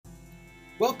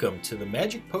Welcome to the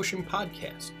Magic Potion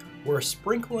Podcast, where a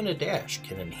sprinkle and a dash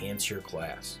can enhance your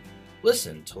class.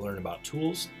 Listen to learn about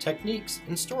tools, techniques,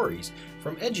 and stories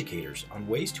from educators on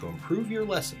ways to improve your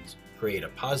lessons, create a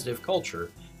positive culture,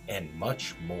 and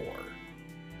much more.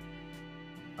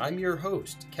 I'm your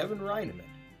host, Kevin Reineman,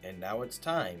 and now it's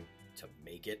time to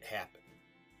make it happen.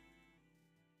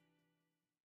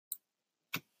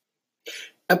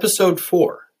 Episode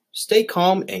 4, Stay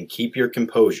Calm and Keep Your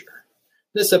Composure.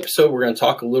 This episode, we're going to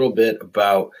talk a little bit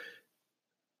about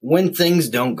when things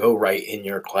don't go right in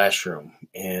your classroom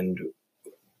and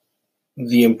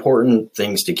the important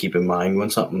things to keep in mind when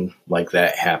something like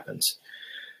that happens.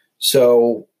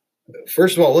 So,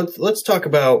 first of all, let's talk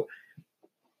about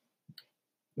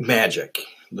magic,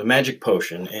 the magic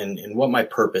potion, and what my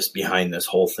purpose behind this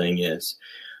whole thing is.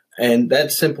 And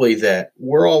that's simply that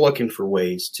we're all looking for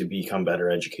ways to become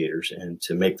better educators and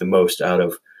to make the most out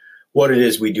of what it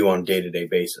is we do on a day-to-day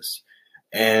basis.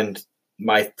 And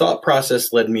my thought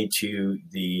process led me to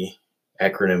the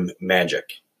acronym MAGIC.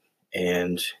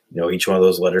 And, each one of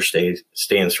those letters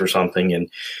stands for something. And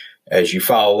as you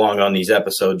follow along on these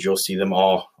episodes, you'll see them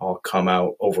all come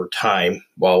out over time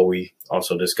while we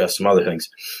also discuss some other things.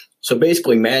 So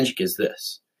basically, MAGIC is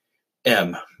this.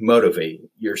 M, motivate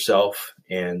yourself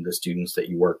and the students that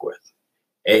you work with.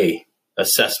 A,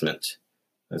 assessment.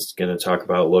 That's going to talk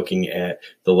about looking at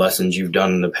the lessons you've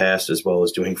done in the past as well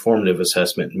as doing formative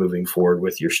assessment moving forward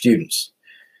with your students.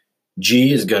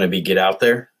 G is going to be get out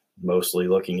there, mostly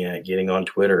looking at getting on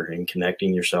Twitter and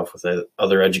connecting yourself with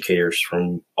other educators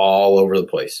from all over the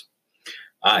place.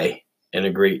 I,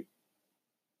 integrate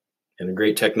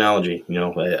technology.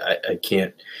 I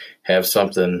can't have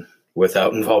something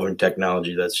without involving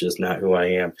technology. That's just not who I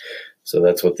am. So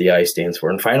that's what the I stands for.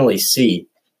 And finally, C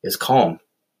is calm.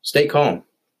 Stay calm.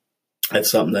 That's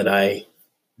something that I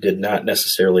did not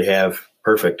necessarily have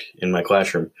perfect in my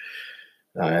classroom.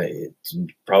 It's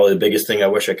probably the biggest thing I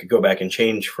wish I could go back and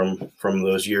change from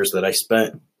those years that I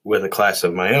spent with a class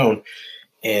of my own.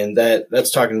 And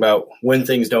that's talking about when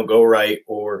things don't go right,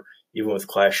 or even with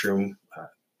classroom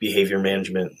behavior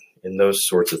management and those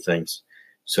sorts of things.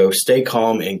 So stay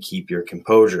calm and keep your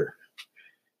composure.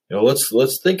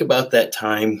 Let's think about that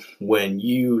time when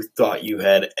you thought you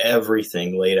had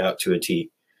everything laid out to a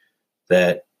T,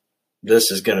 that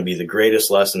this is going to be the greatest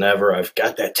lesson ever. I've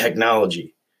got that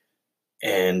technology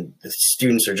and the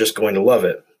students are just going to love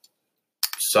it.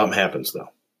 Something happens though.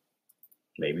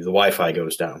 Maybe the Wi-Fi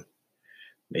goes down.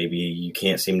 Maybe you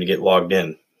can't seem to get logged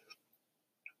in.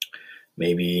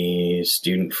 Maybe a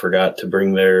student forgot to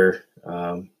bring to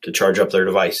charge up their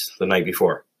device the night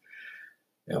before.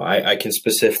 I can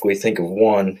specifically think of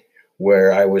one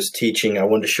where I was teaching. I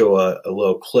wanted to show a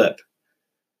little clip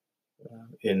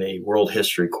in a world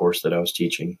history course that I was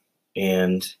teaching.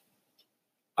 And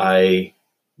I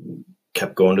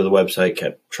kept going to the website,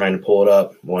 kept trying to pull it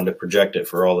up, wanted to project it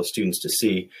for all the students to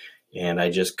see. And I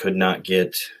just could not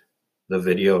get the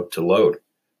video to load.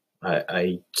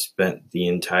 I spent the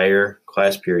entire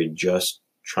class period just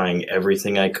trying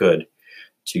everything I could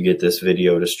to get this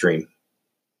video to stream.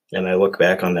 And I look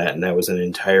back on that, and that was an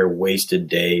entire wasted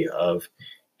day of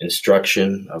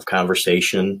instruction, of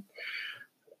conversation,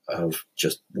 of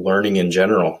just learning in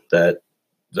general that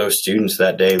those students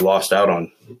that day lost out on,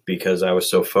 because I was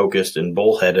so focused and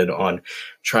bullheaded on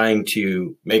trying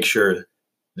to make sure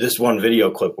this one video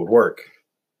clip would work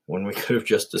when we could have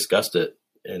just discussed it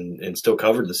and still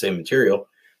covered the same material.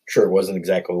 Sure, it wasn't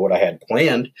exactly what I had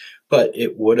planned, but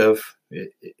it would have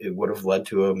led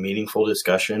to a meaningful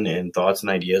discussion, and thoughts and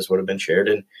ideas would have been shared,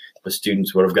 and the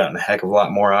students would have gotten a heck of a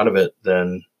lot more out of it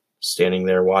than standing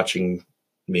there watching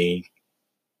me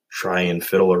try and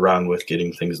fiddle around with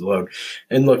getting things to load.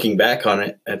 And looking back on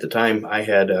it, at the time, I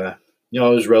had I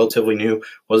was relatively new,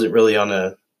 wasn't really on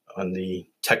the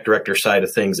tech director side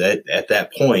of things at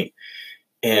that point,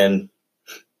 and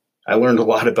I learned a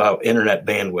lot about internet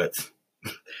bandwidth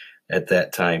at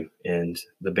that time. And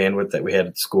the bandwidth that we had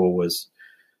at school was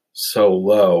so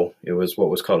low. It was what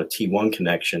was called a T1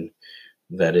 connection.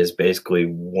 That is basically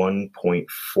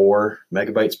 1.4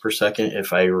 megabytes per second,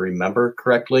 if I remember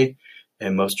correctly.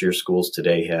 And most of your schools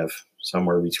today have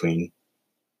somewhere between,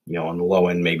 on the low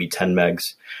end, maybe 10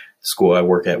 megs. The school I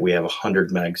work at, we have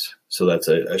 100 megs. So that's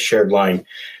a shared line.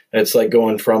 It's like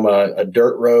going from a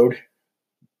dirt road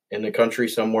in the country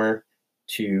somewhere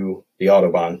to the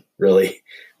Autobahn, really,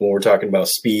 when we're talking about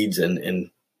speeds and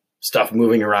stuff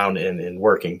moving around and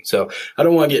working. So I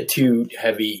don't want to get too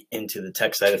heavy into the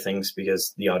tech side of things,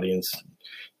 because the audience,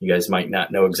 you guys might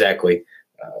not know exactly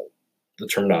the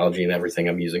terminology and everything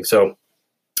I'm using. So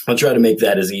I'll try to make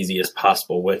that as easy as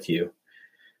possible with you.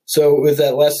 So with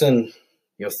that lesson,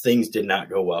 things did not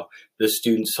go well. The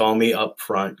students saw me up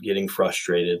front getting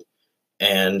frustrated,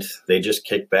 and they just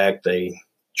kicked back. They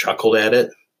chuckled at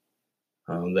it.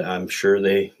 I'm sure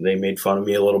they made fun of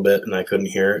me a little bit, and I couldn't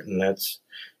hear it, and that's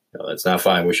not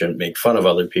fine. We shouldn't make fun of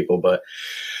other people, but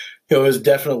it was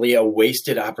definitely a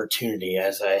wasted opportunity,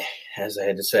 as I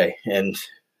had to say. And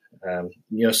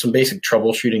some basic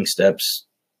troubleshooting steps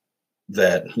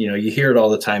that you hear it all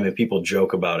the time, and people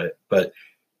joke about it, but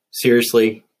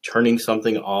seriously, turning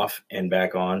something off and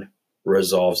back on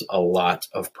resolves a lot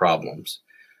of problems.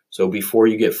 So before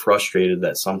you get frustrated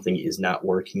that something is not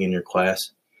working in your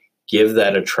class, give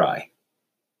that a try.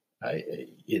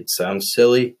 It sounds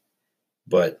silly,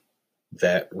 but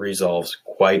that resolves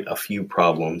quite a few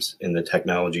problems in the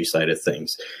technology side of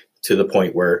things, to the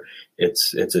point where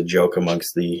it's a joke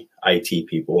amongst the IT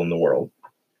people in the world.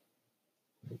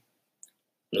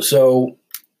 So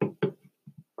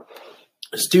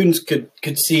students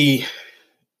could see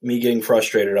me getting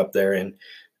frustrated up there, and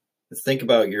think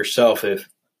about yourself. If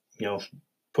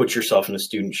put yourself in the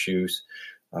student's shoes.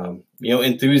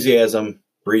 Enthusiasm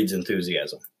breeds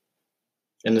enthusiasm.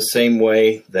 In the same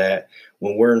way that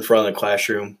when we're in front of the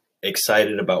classroom,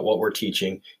 excited about what we're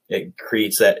teaching, it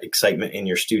creates that excitement in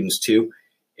your students too.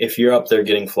 If you're up there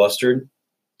getting flustered,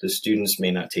 the students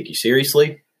may not take you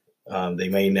seriously. They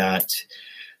may not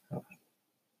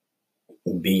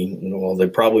they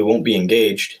probably won't be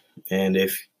engaged. And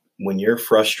when you're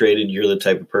frustrated, you're the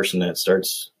type of person that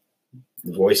starts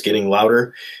voice getting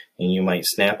louder, and you might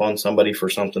snap on somebody for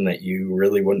something that you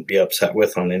really wouldn't be upset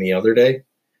with on any other day,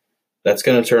 that's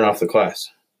going to turn off the class.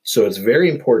 So it's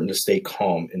very important to stay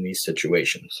calm in these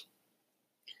situations.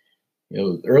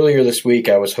 Earlier this week,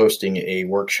 I was hosting a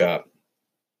workshop.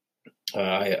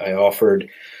 I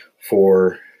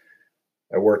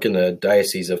work in the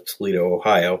Diocese of Toledo,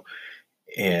 Ohio,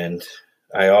 and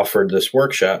I offered this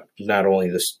workshop, not only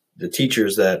the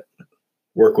teachers that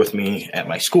work with me at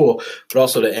my school, but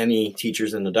also to any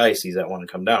teachers in the diocese that want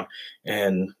to come down.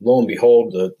 And lo and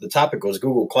behold, the topic was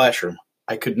Google Classroom.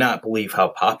 I could not believe how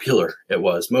popular it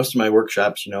was. Most of my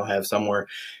workshops, have somewhere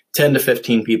 10 to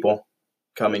 15 people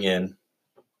coming in.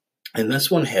 And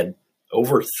this one had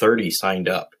over 30 signed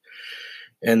up.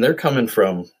 And they're coming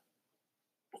from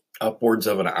upwards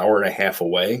of an hour and a half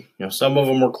away. Some of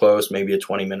them were close, maybe a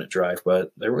 20-minute drive,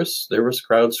 but there was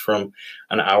crowds from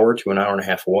an hour to an hour and a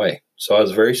half away. So I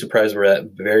was very surprised,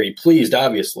 very pleased,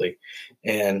 obviously.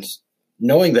 And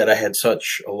knowing that I had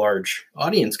such a large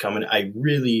audience coming, I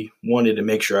really wanted to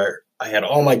make sure I had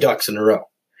all my ducks in a row.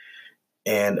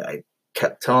 And I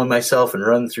kept telling myself and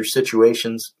running through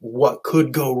situations, what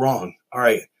could go wrong? All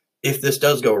right, if this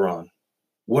does go wrong,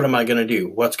 what am I going to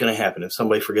do? What's going to happen if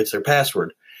somebody forgets their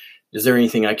password? Is there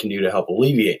anything I can do to help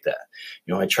alleviate that?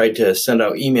 I tried to send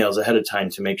out emails ahead of time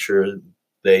to make sure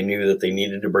they knew that they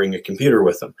needed to bring a computer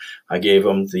with them. I gave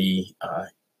them the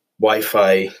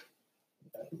Wi-Fi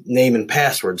name and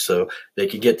password so they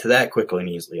could get to that quickly and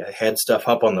easily. I had stuff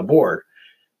up on the board,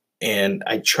 and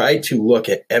I tried to look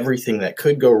at everything that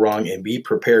could go wrong and be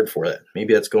prepared for that.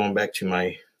 Maybe that's going back to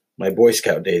my Boy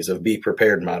Scout days of be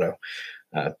prepared motto.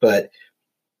 But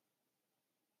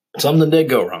something did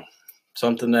go wrong.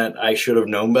 Something that I should have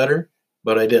known better,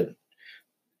 but I didn't.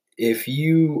 If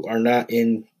you are not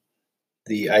in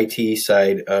the IT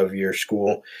side of your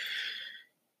school,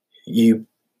 you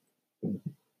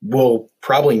will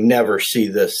probably never see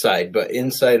this side. But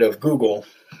inside of Google,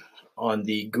 on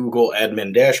the Google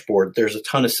admin dashboard, there's a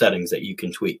ton of settings that you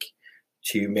can tweak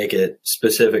to make it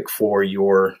specific for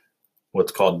your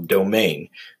what's called domain.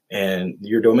 And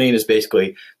your domain is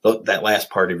basically that last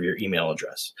part of your email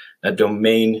address. That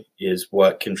domain is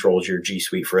what controls your G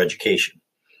Suite for Education.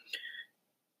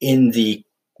 In the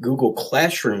Google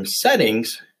Classroom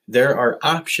settings, there are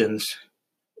options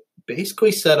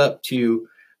basically set up to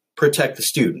protect the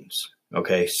students.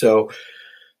 Okay, so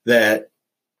that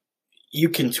you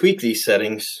can tweak these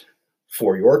settings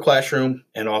for your classroom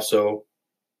and also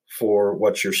for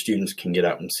what your students can get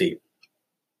out and see.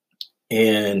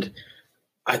 And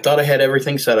I thought I had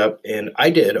everything set up, and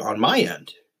I did on my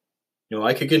end.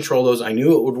 I could control those. I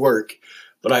knew it would work,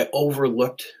 but I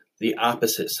overlooked the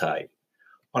opposite side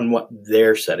on what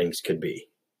their settings could be.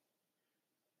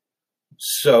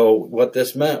 So what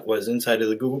this meant was inside of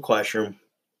the Google Classroom,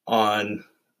 on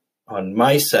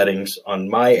my settings, on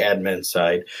my admin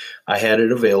side, I had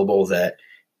it available that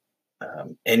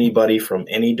anybody from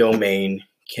any domain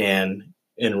can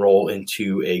enroll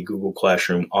into a Google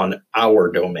Classroom on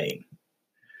our domain.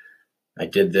 I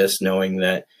did this knowing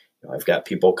that I've got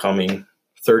people coming,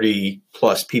 30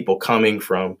 plus people coming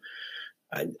from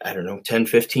I don't know, 10,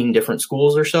 15 different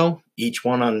schools or so, each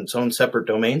one on its own separate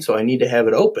domain. So I need to have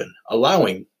it open,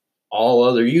 allowing all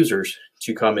other users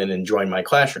to come in and join my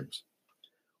classrooms.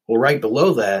 Well, right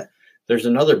below that, there's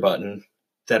another button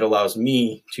that allows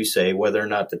me to say whether or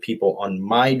not the people on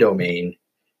my domain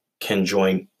can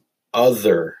join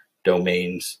other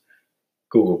domains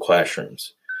Google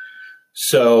Classrooms.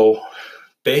 So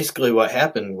basically what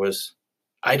happened was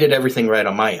I did everything right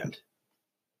on my end.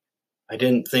 I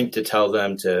didn't think to tell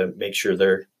them to make sure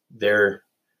their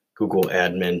Google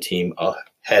admin team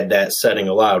had that setting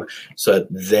allowed so that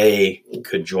they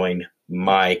could join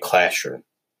my classroom.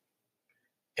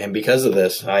 And because of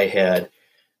this, I had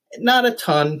not a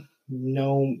ton,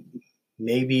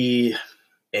 maybe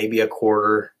a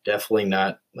quarter, definitely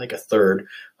not like a third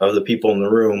of the people in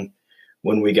the room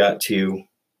when we got to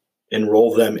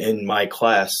enroll them in my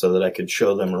class so that I could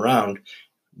show them around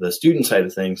the student side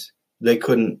of things. They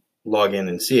couldn't log in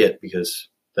and see it because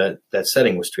that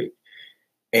setting was tweaked.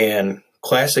 And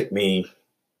classic me,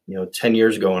 10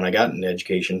 years ago when I got into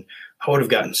education, I would have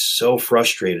gotten so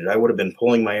frustrated. I would have been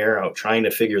pulling my hair out trying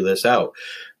to figure this out.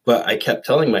 But I kept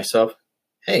telling myself,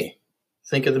 hey,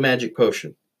 think of the magic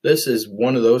potion. This is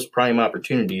one of those prime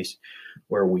opportunities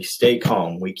where we stay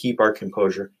calm, we keep our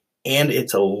composure, and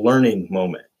it's a learning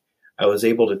moment. I was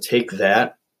able to take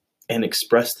that and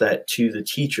express that to the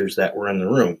teachers that were in the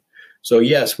room. So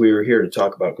yes, we were here to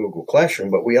talk about Google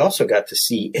Classroom, but we also got to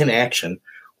see in action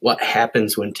what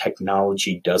happens when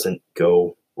technology doesn't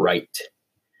go right.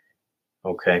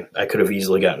 Okay, I could have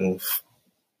easily gotten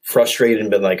frustrated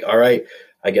and been like, all right,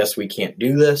 I guess we can't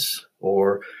do this.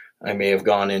 Or I may have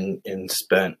gone in and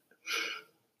spent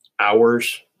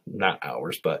hours, not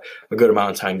hours, but a good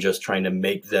amount of time just trying to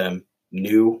make them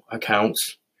new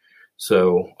accounts.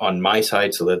 So on my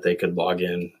side, so that they could log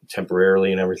in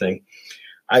temporarily and everything.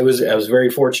 I was very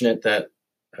fortunate that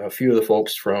a few of the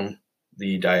folks from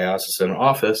the diocesan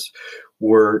office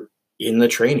were in the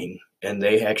training, and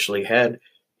they actually had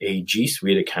a G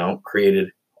Suite account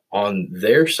created on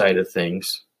their side of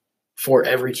things for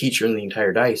every teacher in the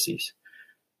entire diocese.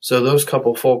 So those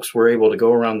couple folks were able to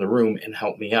go around the room and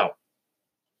help me out.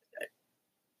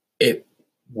 It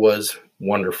was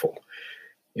wonderful.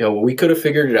 We could have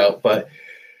figured it out, but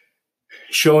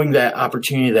showing that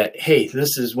opportunity that, hey,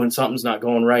 this is when something's not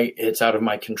going right, it's out of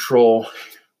my control.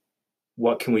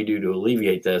 What can we do to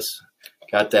alleviate this?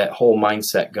 Got that whole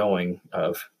mindset going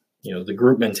of, the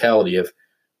group mentality of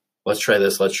let's try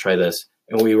this.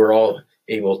 And we were all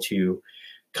able to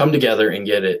come together and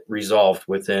get it resolved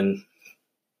within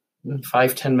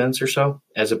 5-10 minutes or so,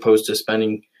 as opposed to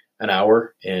spending an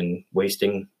hour and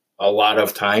wasting a lot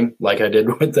of time like I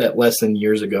did with that lesson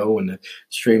years ago and the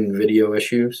streaming video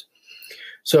issues.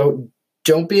 So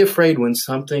don't be afraid when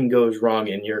something goes wrong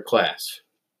in your class.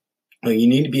 You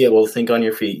need to be able to think on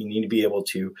your feet. You need to be able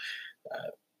to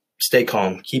stay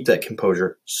calm, keep that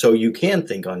composure so you can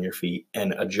think on your feet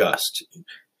and adjust.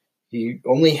 You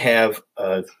only have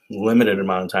a limited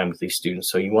amount of time with these students,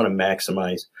 so you want to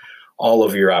maximize all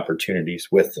of your opportunities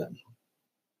with them.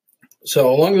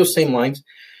 So along those same lines,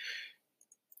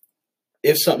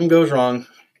 if something goes wrong,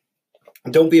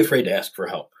 don't be afraid to ask for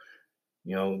help.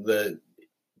 The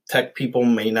tech people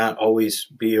may not always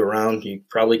be around. You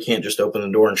probably can't just open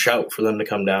the door and shout for them to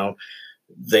come down.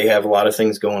 They have a lot of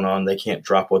things going on. They can't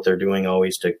drop what they're doing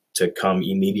always to come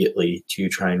immediately to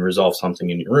try and resolve something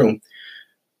in your room.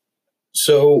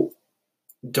 So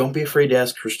don't be afraid to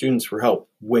ask for students for help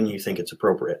when you think it's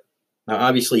appropriate. Now,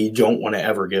 obviously, you don't want to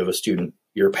ever give a student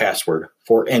your password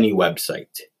for any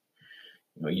website.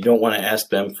 You don't want to ask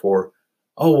them for,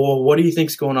 oh, well, what do you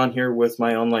think's going on here with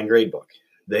my online gradebook?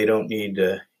 They don't need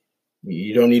to.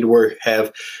 You don't need to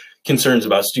have concerns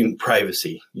about student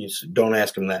privacy. You don't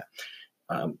ask them that.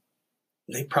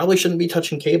 They probably shouldn't be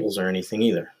touching cables or anything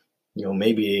either.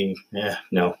 Maybe,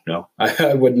 no.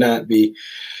 I would not be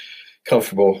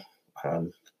comfortable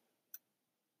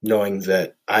knowing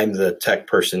that I'm the tech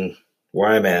person where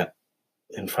I'm at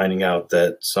and finding out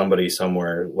that somebody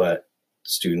somewhere let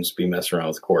students be messing around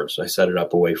with cords. I set it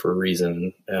up away for a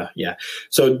reason.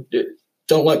 So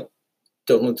don't let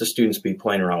the students be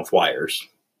playing around with wires.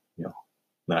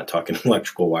 Not talking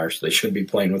electrical wires. They shouldn't be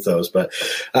playing with those, but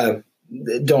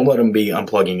don't let them be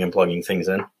unplugging and plugging things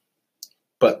in.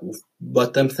 But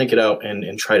let them think it out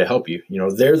and try to help you.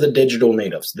 They're the digital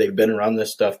natives. They've been around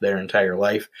this stuff their entire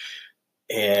life.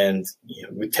 And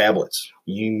with tablets,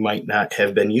 you might not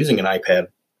have been using an iPad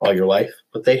all your life,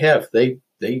 but they have. They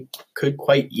could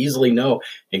quite easily know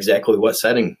exactly what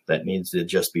setting that needs to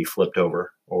just be flipped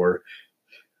over, or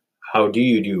how do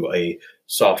you do a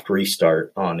soft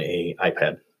restart on a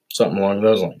iPad, something along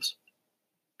those lines.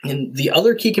 And the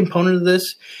other key component of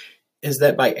this is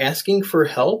that by asking for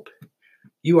help,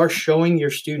 you are showing your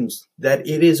students that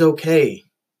it is okay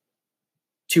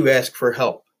to ask for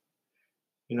help.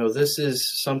 This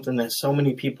is something that so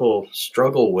many people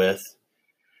struggle with,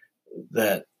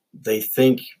 that they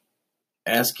think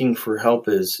asking for help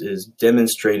is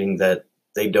demonstrating that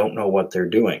they don't know what they're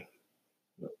doing.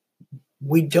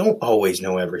 We don't always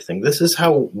know everything. This is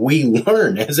how we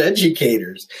learn as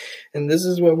educators. And this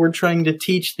is what we're trying to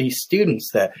teach these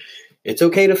students, that it's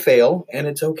okay to fail and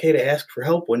it's okay to ask for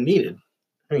help when needed.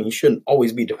 I mean, you shouldn't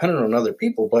always be dependent on other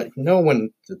people, but know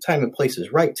when the time and place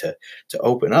is right to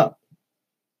open up.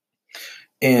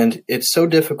 And it's so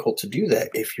difficult to do that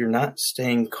if you're not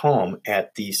staying calm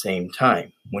at the same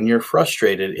time. When you're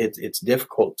frustrated, it's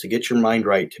difficult to get your mind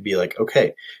right to be like,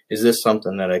 okay, is this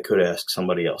something that I could ask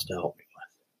somebody else to help me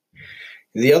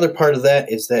with? The other part of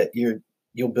that is that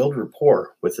you'll build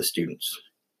rapport with the students.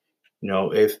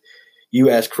 If you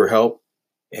ask for help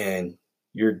and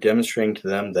you're demonstrating to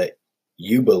them that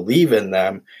you believe in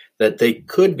them, that they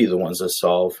could be the ones that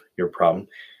solve your problem,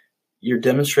 you're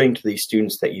demonstrating to these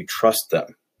students that you trust them.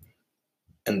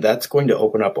 And that's going to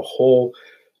open up a whole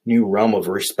new realm of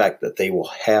respect that they will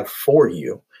have for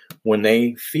you when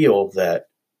they feel that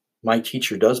my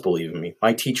teacher does believe in me.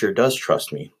 My teacher does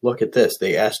trust me. Look at this.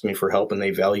 They asked me for help and they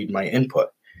valued my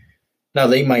input. Now,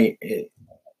 it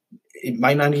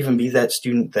might not even be that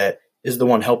student that is the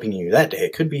one helping you that day.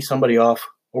 It could be somebody off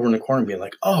over in the corner being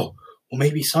like, oh, well,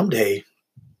 maybe someday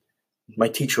my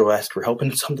teacher will ask for help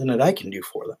and it's something that I can do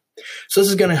for them. So this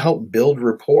is going to help build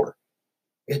rapport.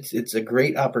 It's a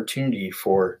great opportunity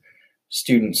for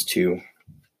students to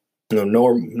know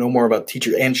more about the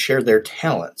teacher and share their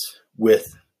talents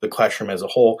with the classroom as a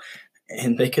whole.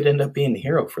 And they could end up being the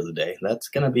hero for the day. That's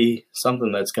going to be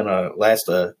something that's going to last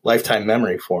a lifetime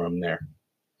memory for them there.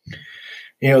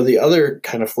 The other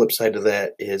kind of flip side of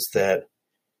that is that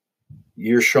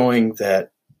you're showing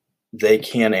that they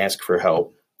can ask for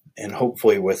help, and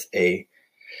hopefully with a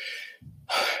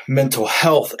mental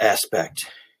health aspect,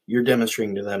 you're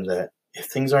demonstrating to them that if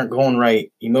things aren't going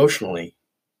right emotionally,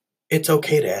 it's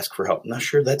okay to ask for help. I'm not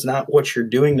sure that's not what you're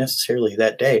doing necessarily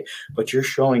that day, but you're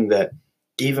showing that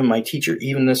even my teacher,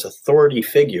 even this authority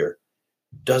figure,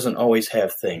 doesn't always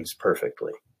have things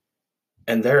perfectly,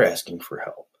 and they're asking for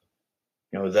help.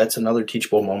 That's another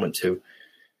teachable moment to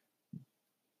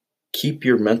keep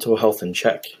your mental health in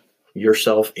check,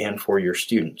 yourself and for your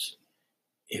students.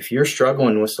 If you're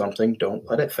struggling with something, don't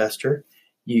let it fester.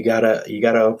 You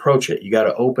gotta approach it. You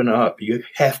gotta open up. You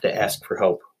have to ask for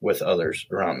help with others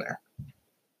around there.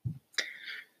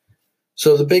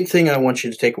 So the big thing I want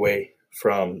you to take away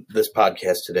from this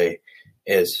podcast today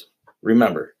is,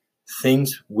 remember,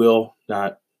 things will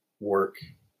not work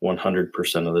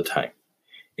 100% of the time.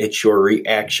 It's your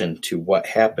reaction to what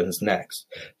happens next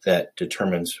that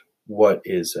determines what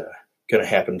is going to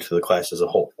happen to the class as a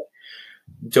whole.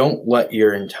 Don't let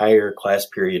your entire class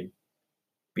period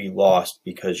be lost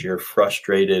because you're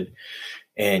frustrated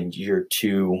and you're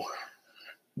too,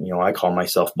 I call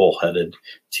myself bullheaded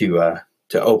to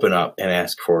open up and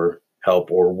ask for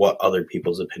help or what other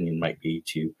people's opinion might be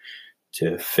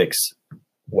to fix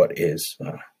what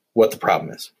the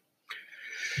problem is.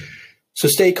 So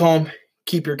stay calm,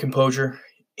 keep your composure,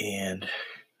 and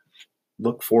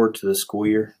look forward to the school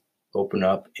year. Open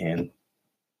up and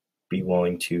be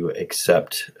willing to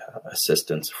accept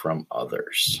assistance from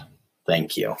others.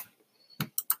 Thank you.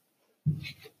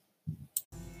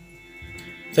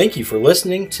 Thank you for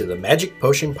listening to the Magic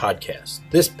Potion Podcast.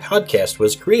 This podcast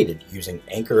was created using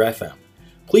Anchor FM.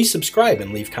 Please subscribe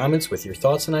and leave comments with your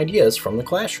thoughts and ideas from the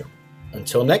classroom.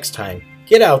 Until next time,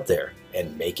 get out there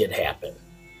and make it happen.